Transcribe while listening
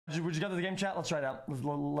Would you get to the game chat? Let's try it out.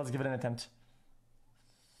 Let's give it an attempt.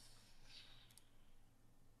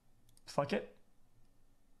 Fuck it.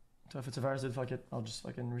 So if it's a virus, then fuck it. I'll just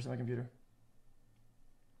fucking reset my computer.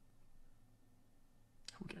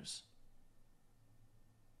 Who cares?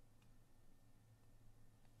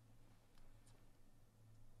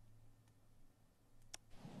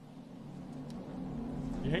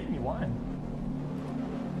 You hate me? Why?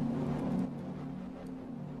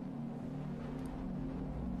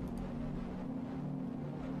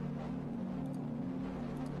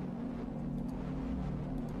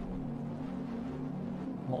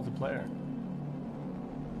 Multiplayer.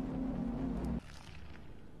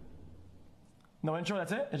 No intro,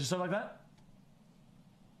 that's it? It just started like that?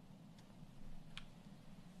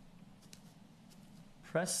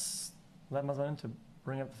 Press that mouse button to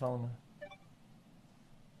bring up the phone.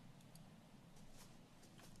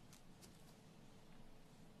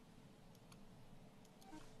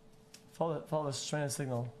 Follow the strain of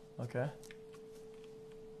signal. Okay.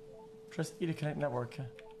 Press E to connect network.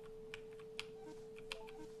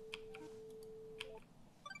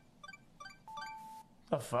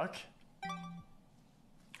 The fuck?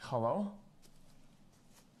 Hello?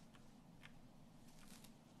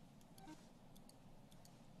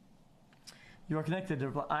 You are connected.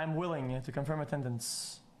 I'm willing to confirm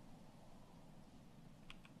attendance.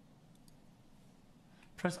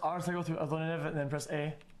 Press R to go to alternative and then press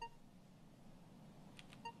A.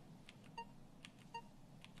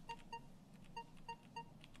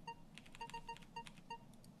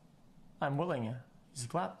 I'm willing. Easy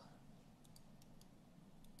clap.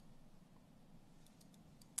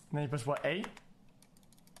 And then you press what? A?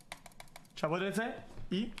 What did it say?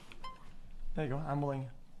 E? There you go. I'm willing.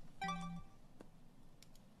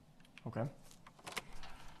 Okay.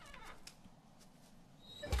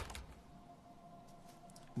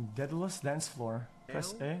 Deadless dance floor.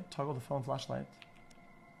 Press A. Toggle the phone flashlight.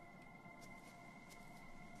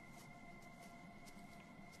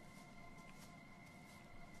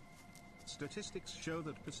 Statistics show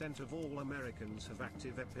that % of all Americans have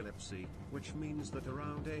active epilepsy, which means that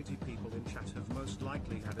around 80 people in chat have most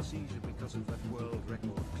likely had a seizure because of that world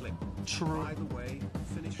record clip. True. By the way,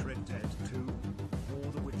 finish Red Dead 2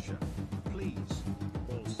 or The Witcher, please.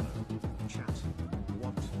 Also, chat,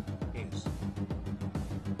 what is?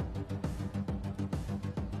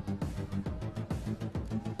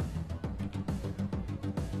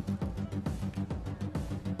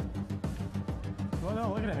 Oh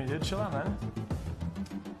no, look at me, dude. Chill out, man.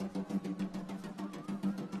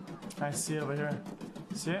 I see it over here.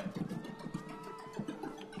 See it?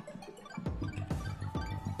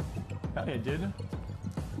 Hell yeah, dude.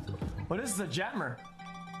 What is this? A jammer?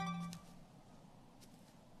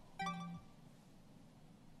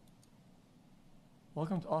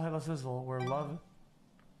 Welcome to All Hail Sizzle, where love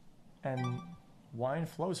and wine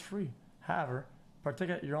flows free. However,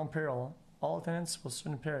 partake at your own peril. All attendants will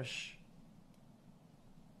soon perish.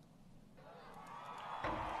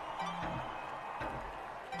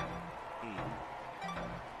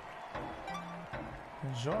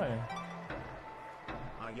 Enjoy.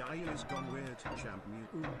 Ayaya's gone weird, champ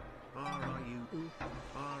new. R-I-U,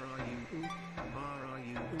 R-I-U,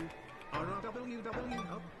 R-I-U, R-R-W-W,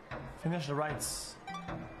 up. Finish the rights.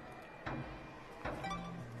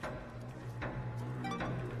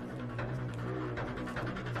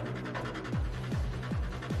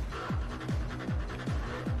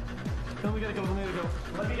 Let me get a go, let me get a go.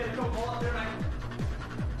 Let me get a go, pull up there, man.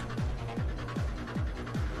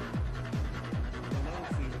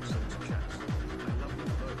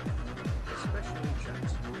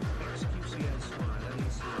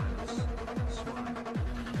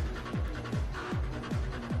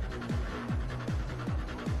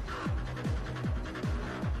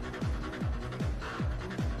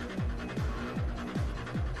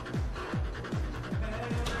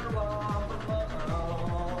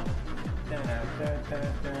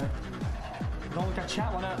 Don't look at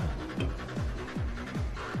chat, why not?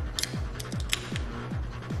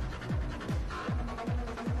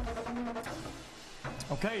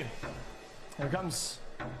 Okay, here it comes.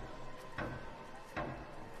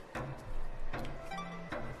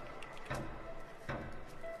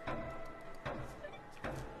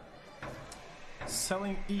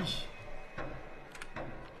 Selling E.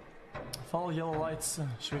 Follow yellow lights.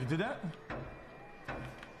 Should we do that?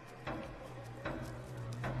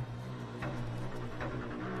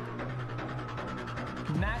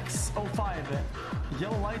 Max 05.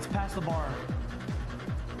 Yellow lights past the bar.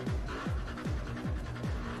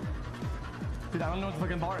 Dude, I don't know what the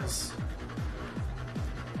fucking bar is.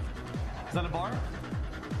 Is that a bar?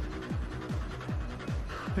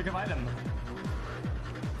 Pick up item.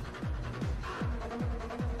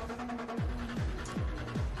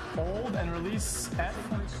 Hold and release F.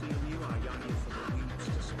 I see a new AI for the weeds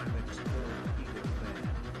to spam it or eat it there.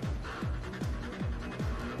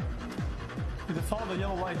 You can follow the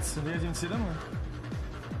yellow lights. Do you guys even see them?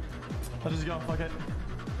 Let's just go. Fuck it.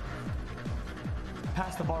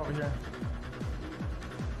 Past the bar over here.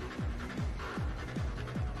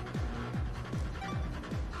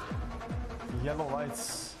 Yellow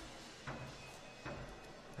lights.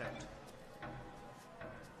 Pet.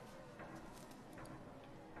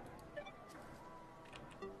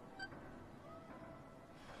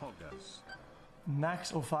 Hoggus.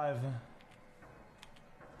 Max 05.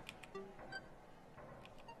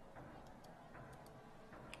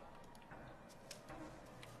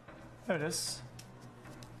 There it is.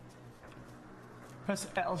 Press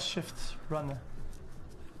L shift run.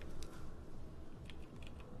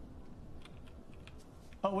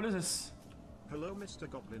 Oh, what is this? Hello, Mr.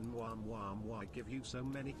 Goblin. Why give you so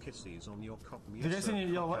many kisses on your cock? Me Did you guys see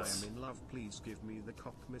any yellow lights? I am in love. Please give me the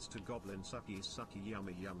cock, Mr. Goblin. Sucky, sucky,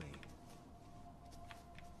 yummy, yummy.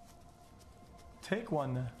 Take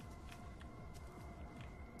one.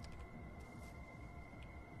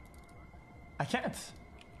 I can't.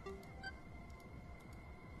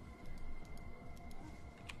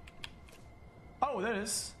 Oh, there it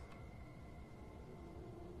is.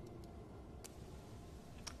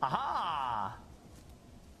 Aha!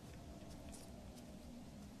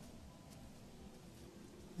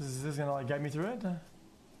 Is this gonna like guide me through it?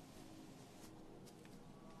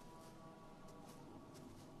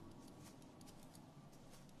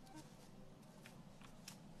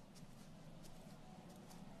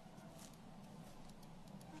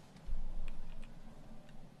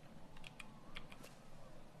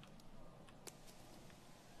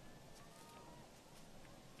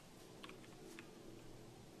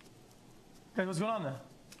 Guys, what's going on there?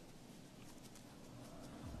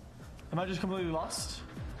 Am I just completely lost?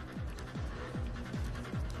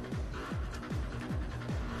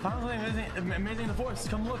 Found something amazing in the forest.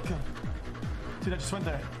 Come look. Dude, I just went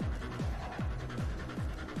there.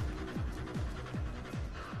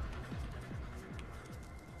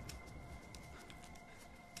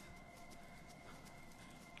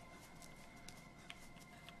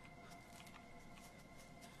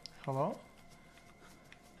 Hello?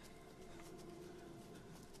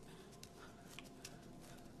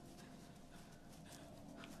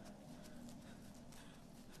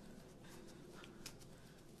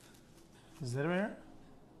 Is that over here?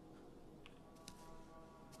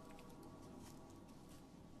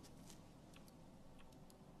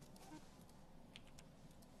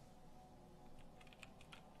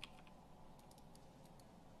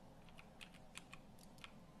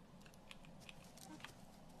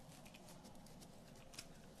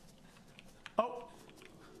 Oh!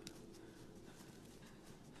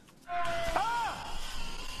 Ah!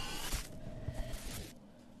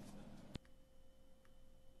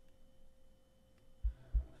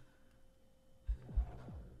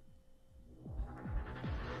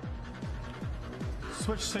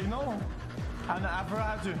 Switch signal, and after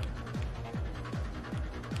I have to.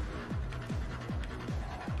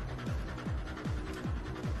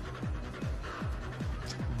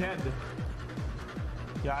 Dead.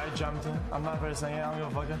 Yeah, I jumped. I'm not very saying it. I don't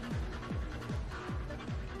give a fuck.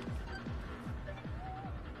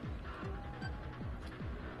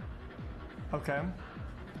 Okay.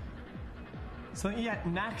 So yeah,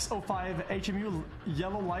 Nax 05 HMU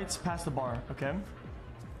yellow lights past the bar. Okay.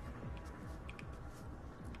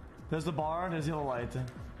 There's the bar, there's yellow light.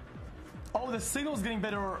 Oh, the signal's getting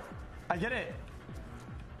better. I get it.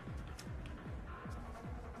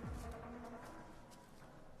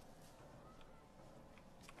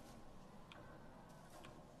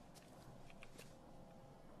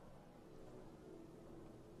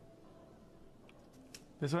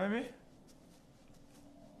 This way, maybe?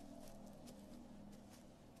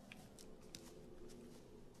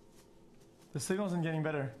 The signal isn't getting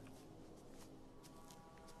better.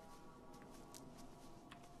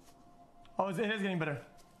 Oh, it is getting better.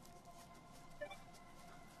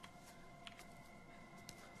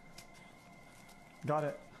 Got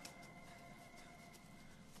it.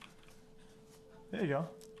 There you go.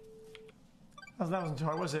 That wasn't too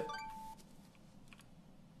hard, was it?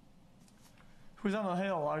 Who's on the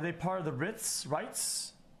hill? Are they part of the Rights? What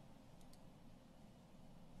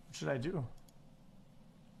should I do?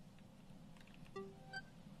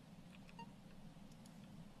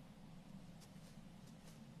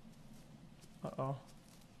 Uh-oh.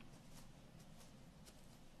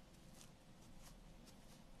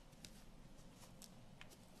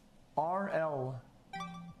 RL.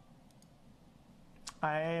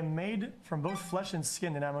 I am made from both flesh and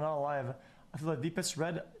skin, and I'm not alive. I feel the deepest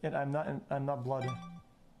red, yet I'm not blood.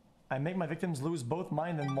 I make my victims lose both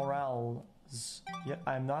mind and morale, yet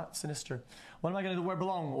I'm not sinister. What am I gonna do where I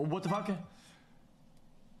belong? What the fuck?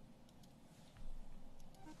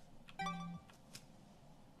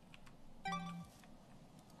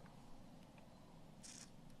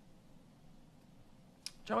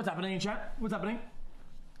 Chat, what's happening in chat? What's happening?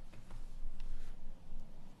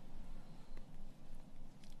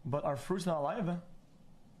 But our fruit's not alive.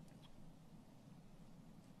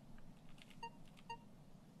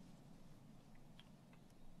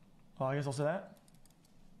 Oh, I guess I'll say that.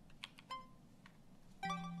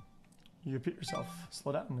 You repeat yourself.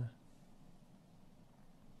 Slow down.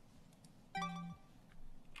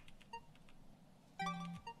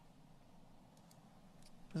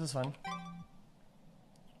 This is fun.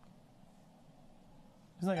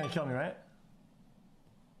 He's not gonna kill me, right?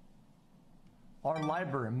 Our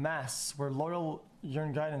library, mass. We're loyal,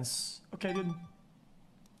 yearn guidance. Okay, dude.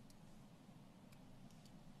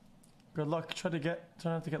 Good luck. Try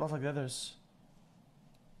not to get lost like the others.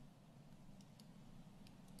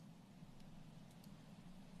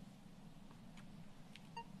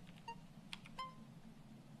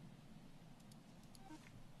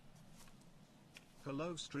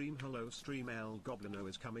 Hello stream, El Goblino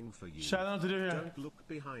is coming for you. Shout out to do here. Don't look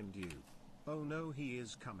behind you. Oh no, he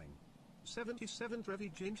is coming. 77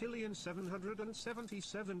 Trevi Gentilian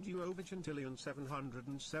 777 Duo Vigentilian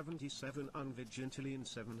 777 Unvigentilian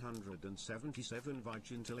 777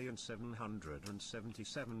 Vigentilian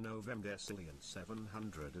 777 Novembercilian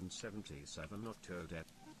 777 Octodet.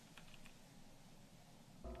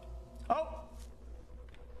 Oh!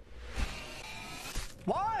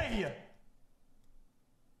 Why?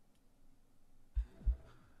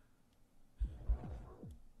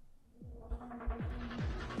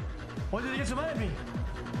 What did he get to remind me?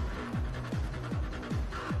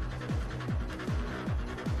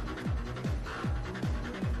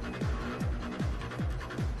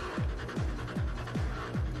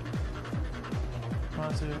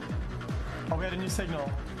 One, two. Oh, we had a new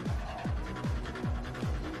signal.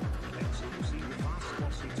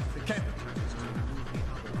 Okay.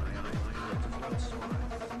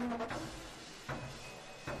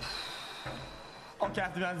 Okay, I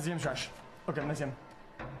have to go to the trash. Okay, nice him.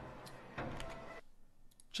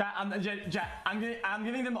 Chat, I'm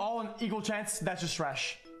giving them all an equal chance. That's just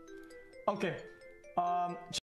trash. Okay.